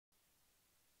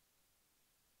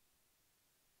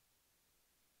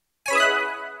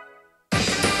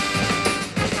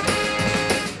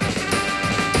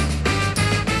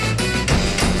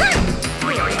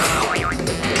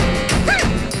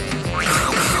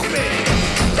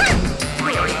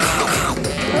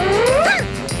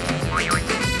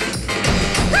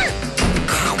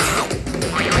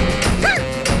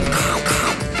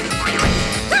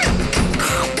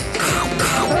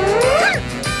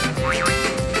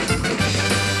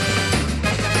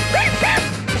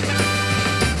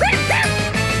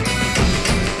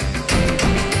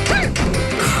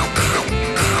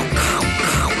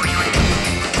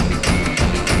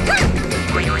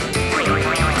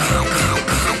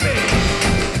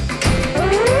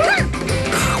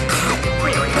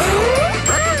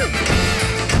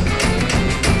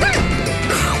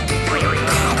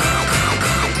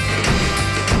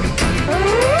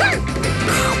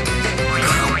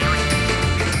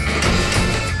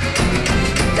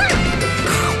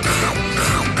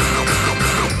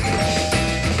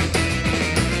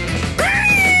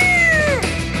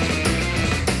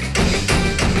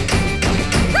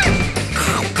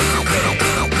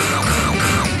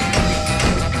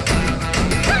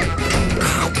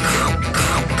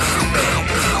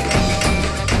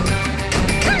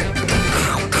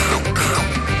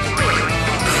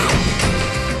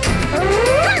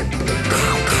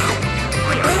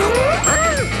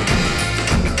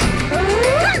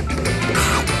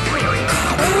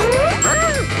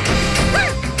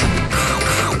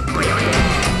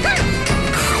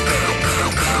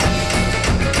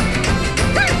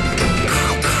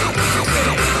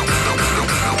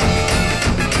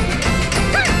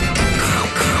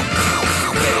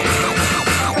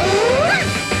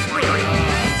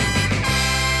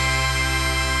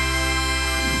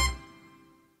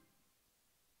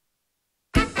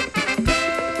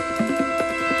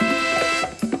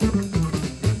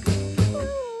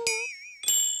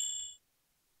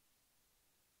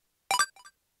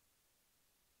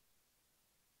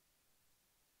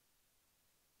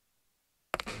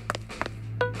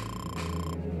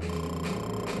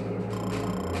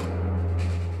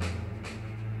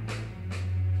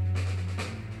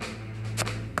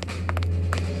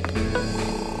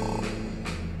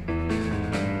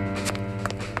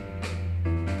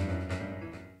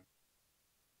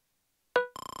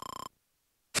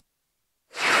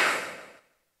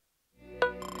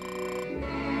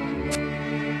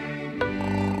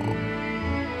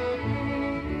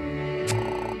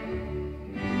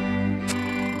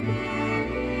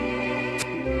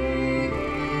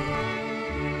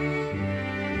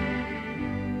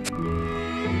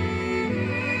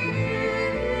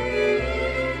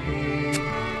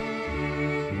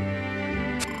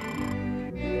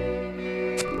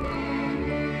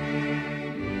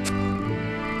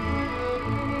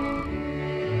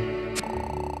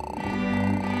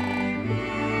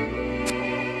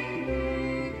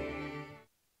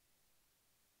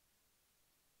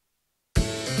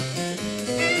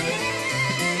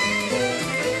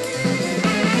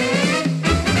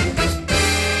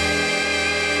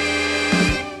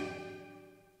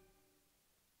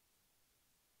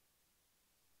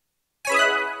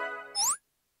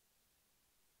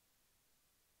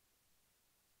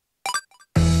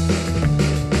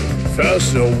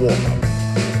First, a warm-up.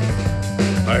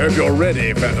 I hope you're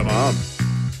ready, Phantom Arm.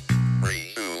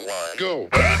 3, 2, 1, go!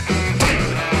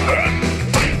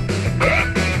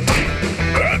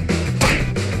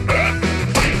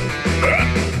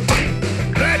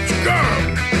 Let's go!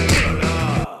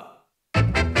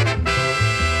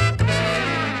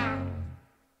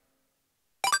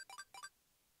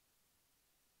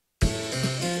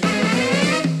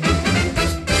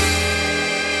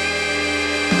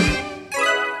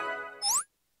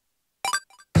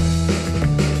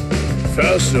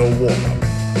 First, a warm-up.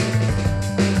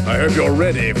 I hope you're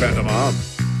ready, Phantom Arm.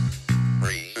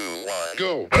 3, 2, 1,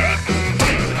 go!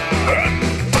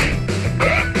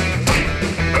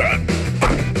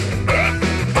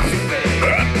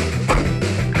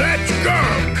 Let's go!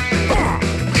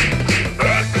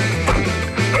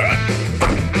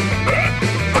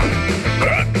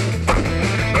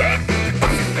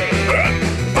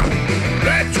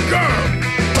 Let's go!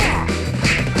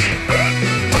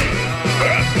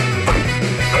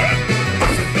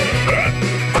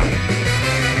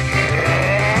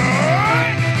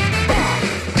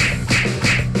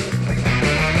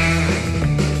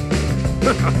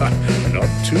 Not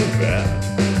too bad.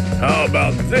 How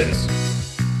about this?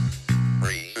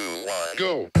 3, 2, 1,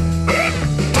 go!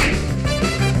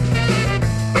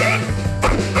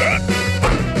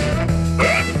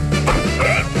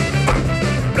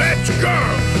 Let's go!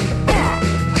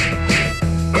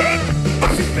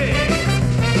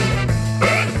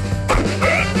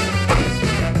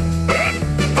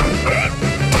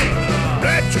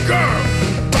 Let's go!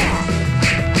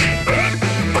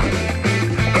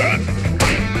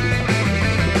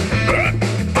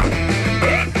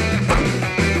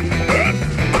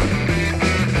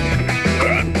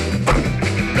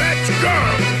 Let's go!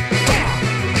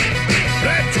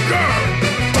 Let's go!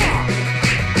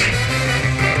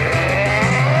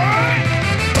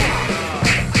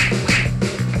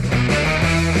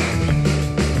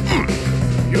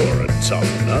 You're a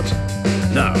tough nut.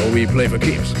 Now we play for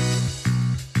keeps.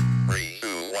 3, 2,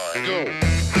 1, go!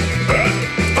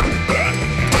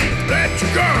 Let's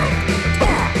go!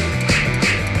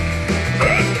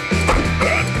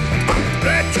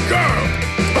 Let's go!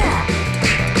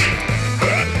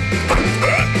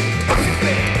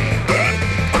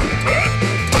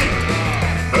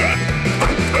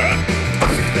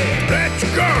 Let's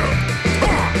go!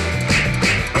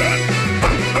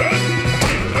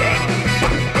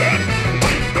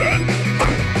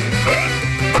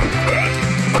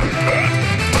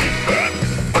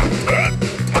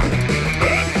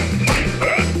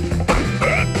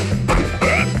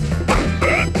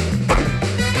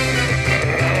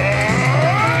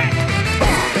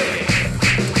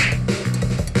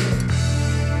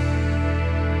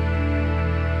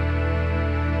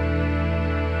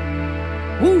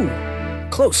 Woo!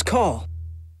 Close call.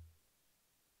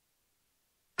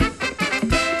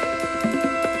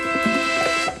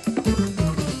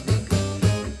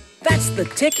 That's the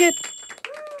ticket?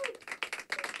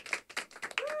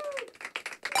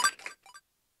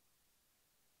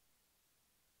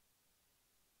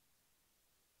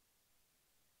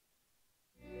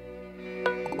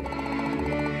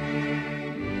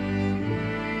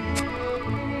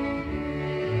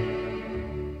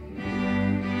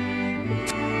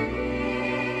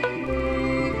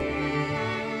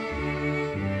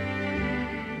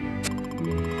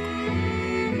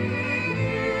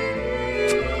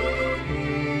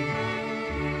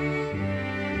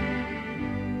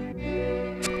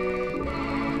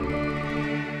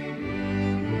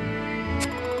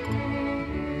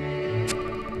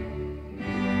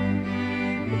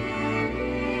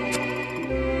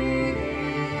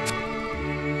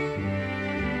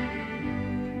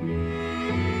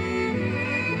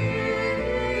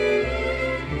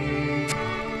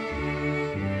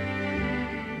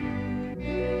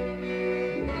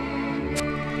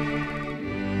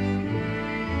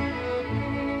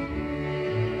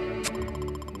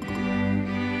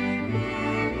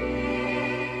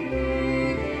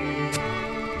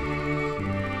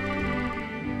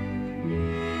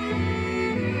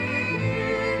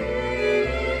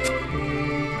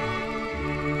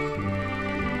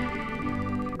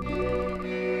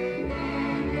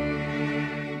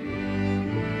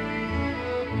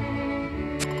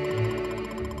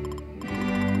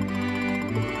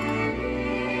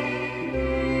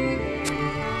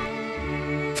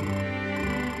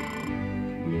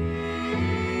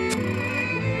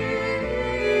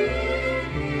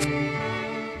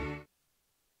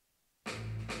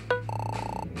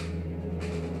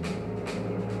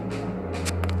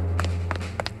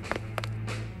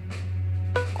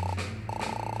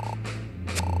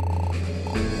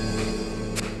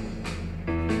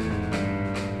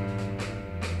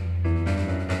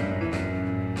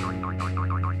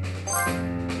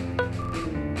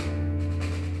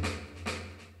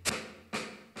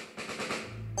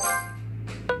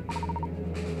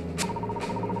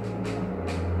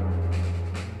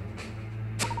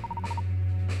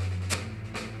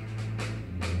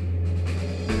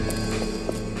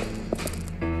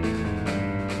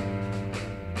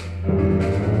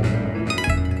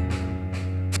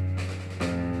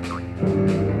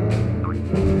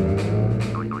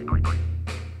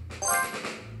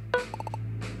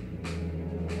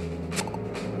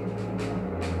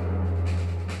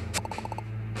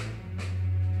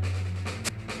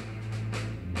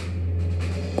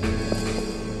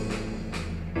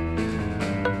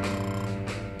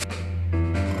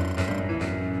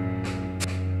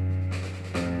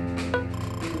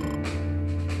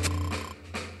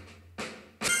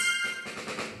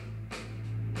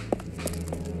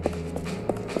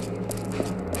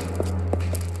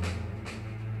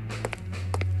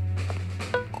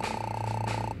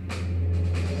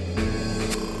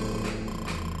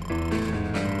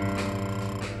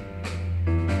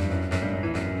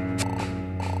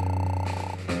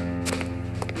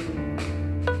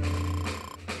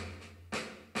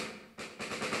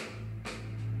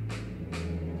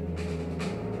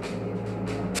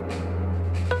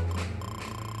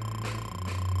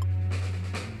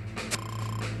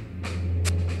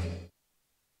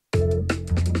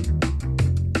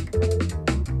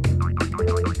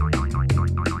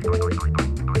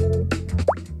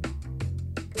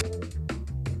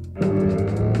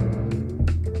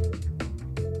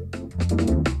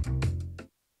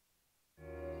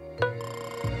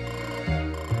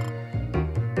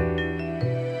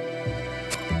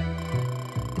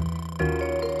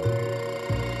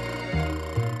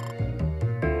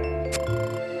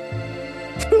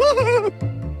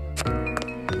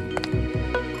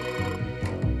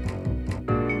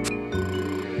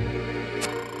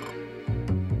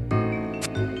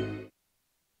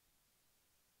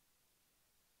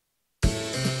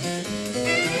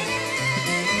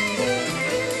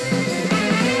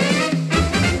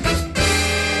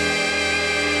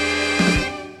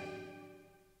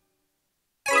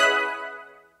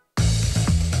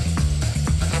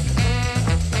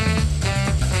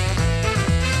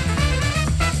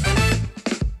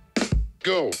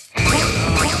 Go.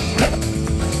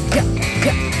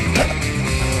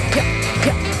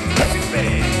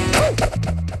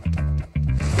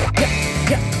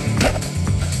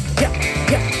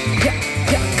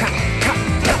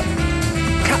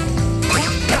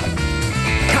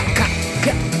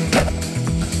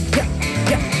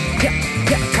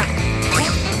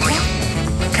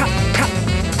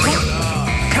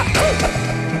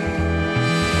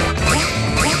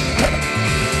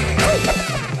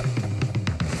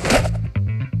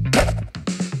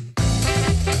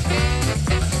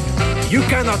 You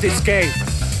cannot escape.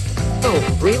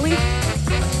 Oh, really?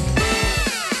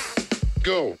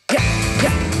 Go.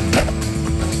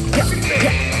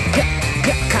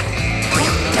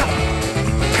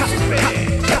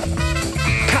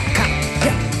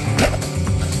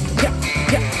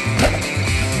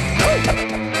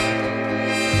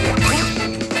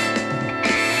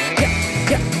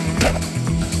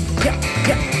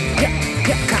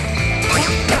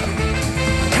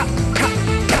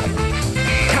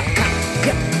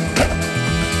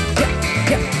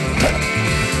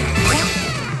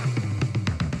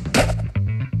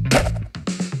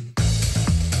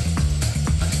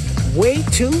 Way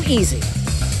too easy.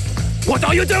 What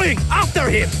are you doing? After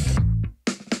him!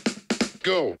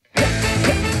 Go.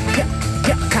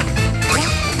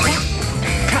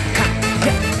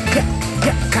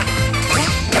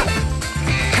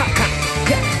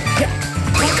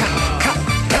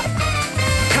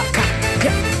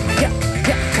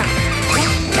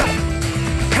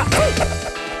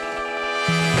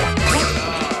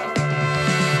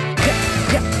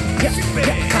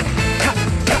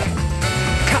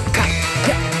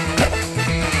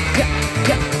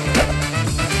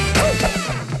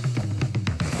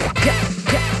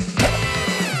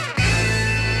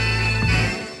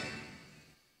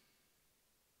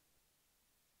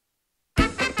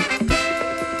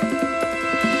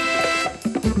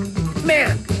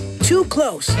 Man, too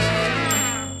close.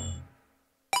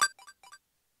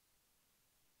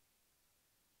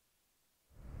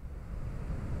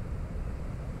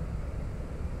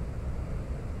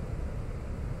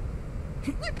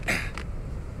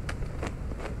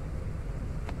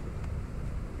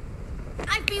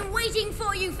 I've been waiting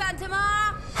for you,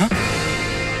 Phantomar!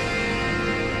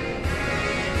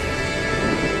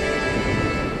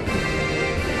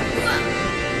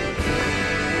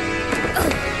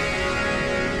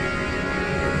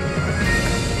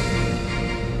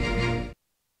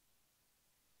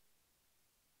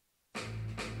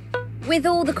 With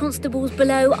all the constables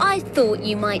below, I thought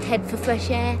you might head for fresh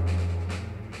air.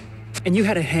 And you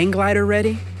had a hang glider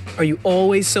ready? Are you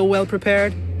always so well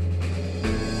prepared?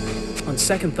 On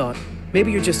second thought,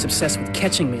 maybe you're just obsessed with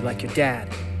catching me like your dad.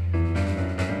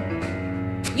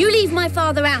 You leave my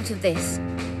father out of this.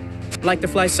 Like to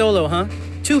fly solo, huh?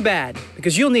 Too bad,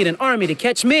 because you'll need an army to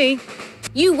catch me.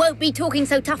 You won't be talking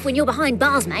so tough when you're behind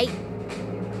bars, mate.